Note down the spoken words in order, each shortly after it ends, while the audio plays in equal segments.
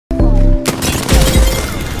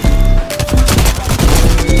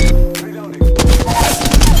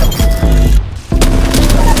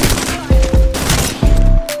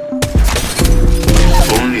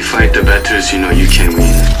you know you can't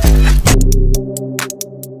win.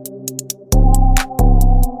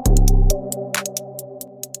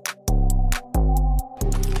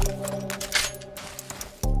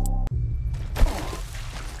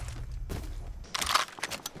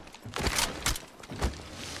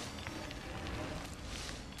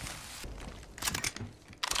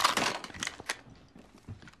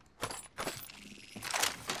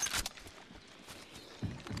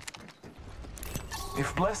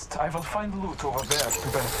 If blessed, I will find loot over there to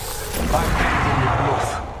benefit. I'm reading your bluff.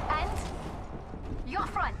 And? Your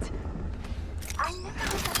front. I never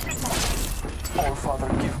understood that. All Father,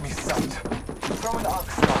 give me sight. Throw an arc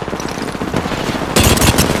star.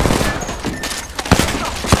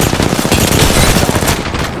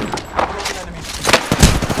 Broken enemy shield.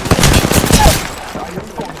 I am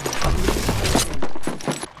falling.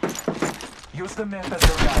 Use the map as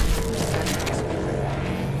your guide. Steady this way.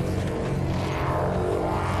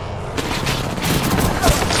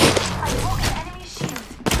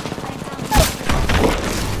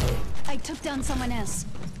 Took down someone else.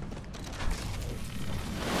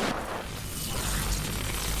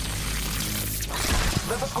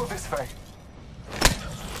 Let us go this way.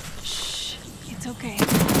 Shh, it's okay.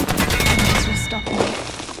 Enemies will stop me.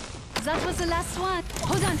 That was the last one.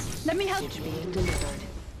 Hold on, let me help. Package being delivered.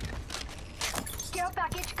 Care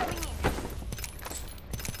package coming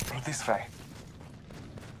in. This way.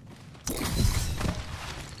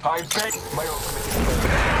 I beg my ultimate is ready.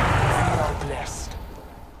 We are blessed.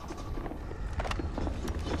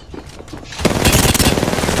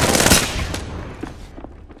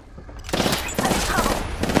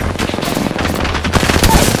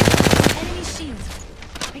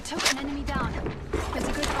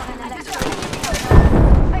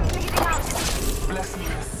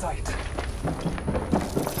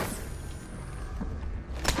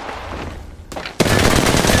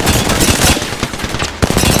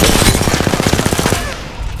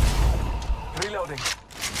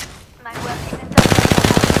 My work isn't done.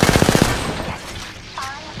 Yes,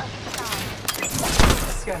 I'm a star.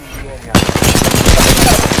 Scanning the area.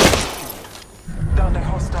 Down a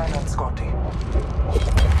hostile on Scotty.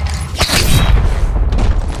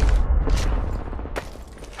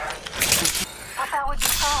 I thought it would be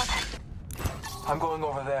hard. I'm going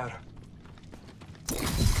over there.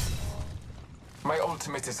 My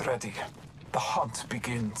ultimate is ready. The hunt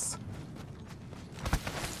begins.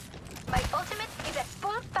 My ultimate is at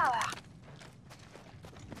full power.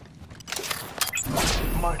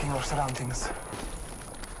 Marking our surroundings.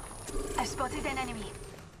 I spotted an enemy.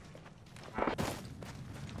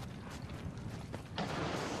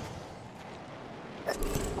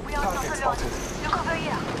 We are Target not alone. spotted. Look over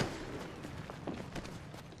here.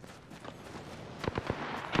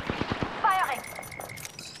 Firing.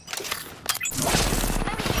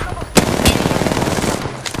 Enemy trouble.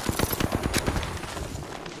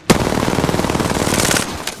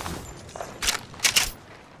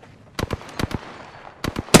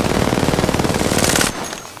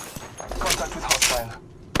 Contact with hostile.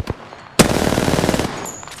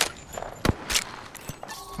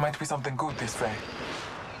 Might be something good this way.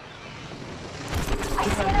 I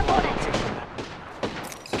see an opponent.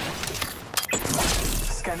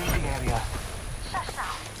 Scanning the area. Shush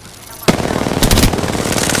now.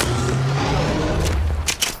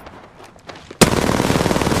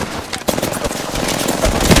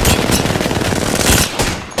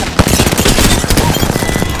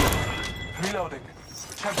 Reloading.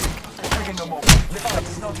 Checking them over. Lift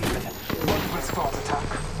is not even. One will start attack.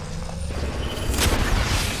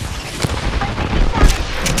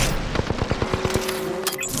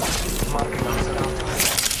 Marking our surroundings.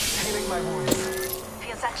 Healing my wounds.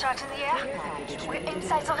 Feel that shot in the air? We're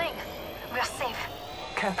inside the ring. We're safe.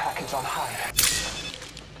 Care package on high.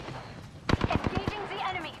 Engaging the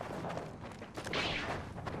enemy.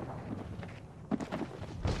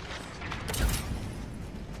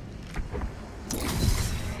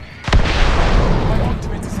 My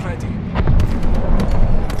ultimate is ready.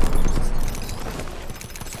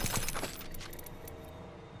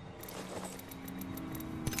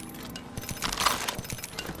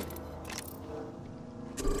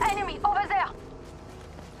 Enemy over there.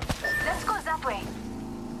 Let's go that way.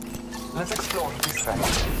 Let's explore this way.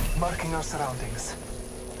 Marking our surroundings.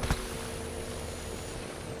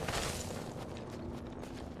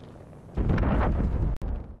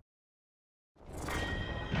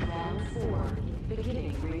 Round 4.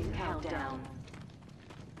 Beginning ring countdown.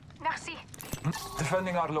 Merci.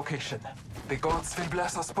 Defending our location. The gods will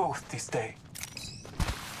bless us both this day.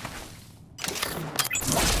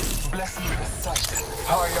 Bless me with sight.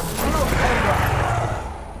 I am Blue.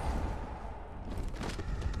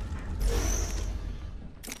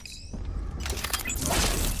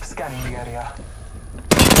 Scanning the area.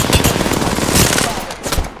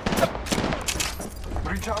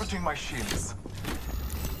 Recharging my shields.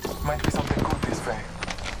 Might be something good this way.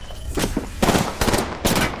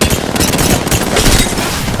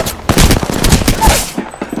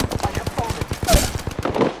 I am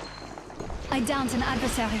falling. I downed an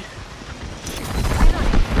adversary.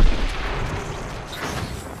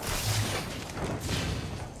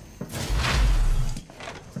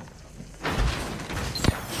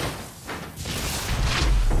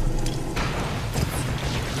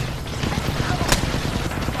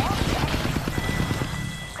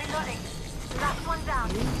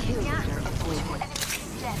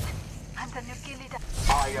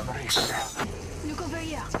 I am ready. Look over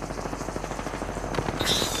here.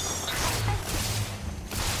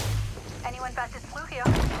 Anyone passes through here,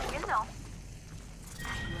 we'll know.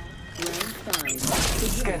 Round 5.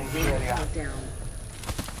 Scanning the area. Countdown.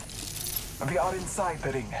 We are inside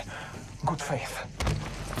the ring. Good faith.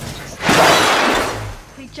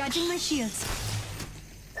 Recharging my shields.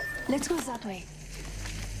 Let's go that way.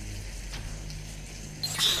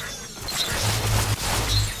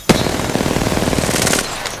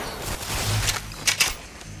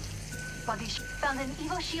 Found an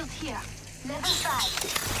evil shield here. Level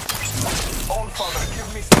 5. All father,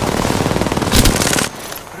 give me some.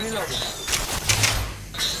 Reloading.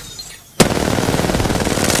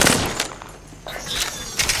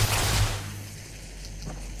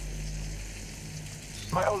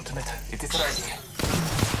 My ultimate, it is ready.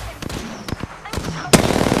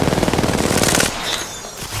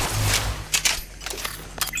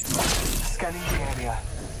 Scanning the area.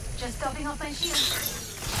 Just topping off my shield.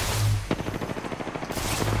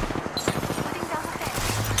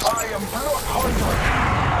 I am blood hunter.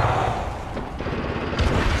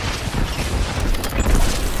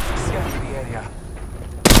 Scanning the area.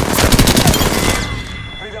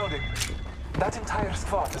 Reloading. That entire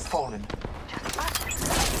squad has fallen.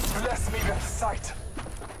 Bless me with sight.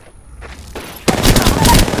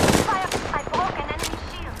 Fire! I broke an enemy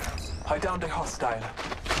shield. I downed a hostile.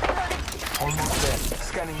 Almost there.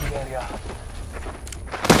 Scanning the area.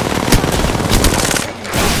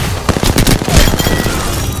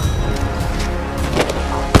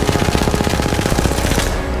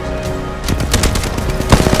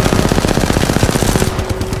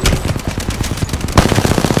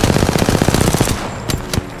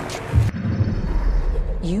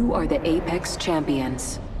 You are the Apex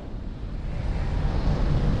Champions.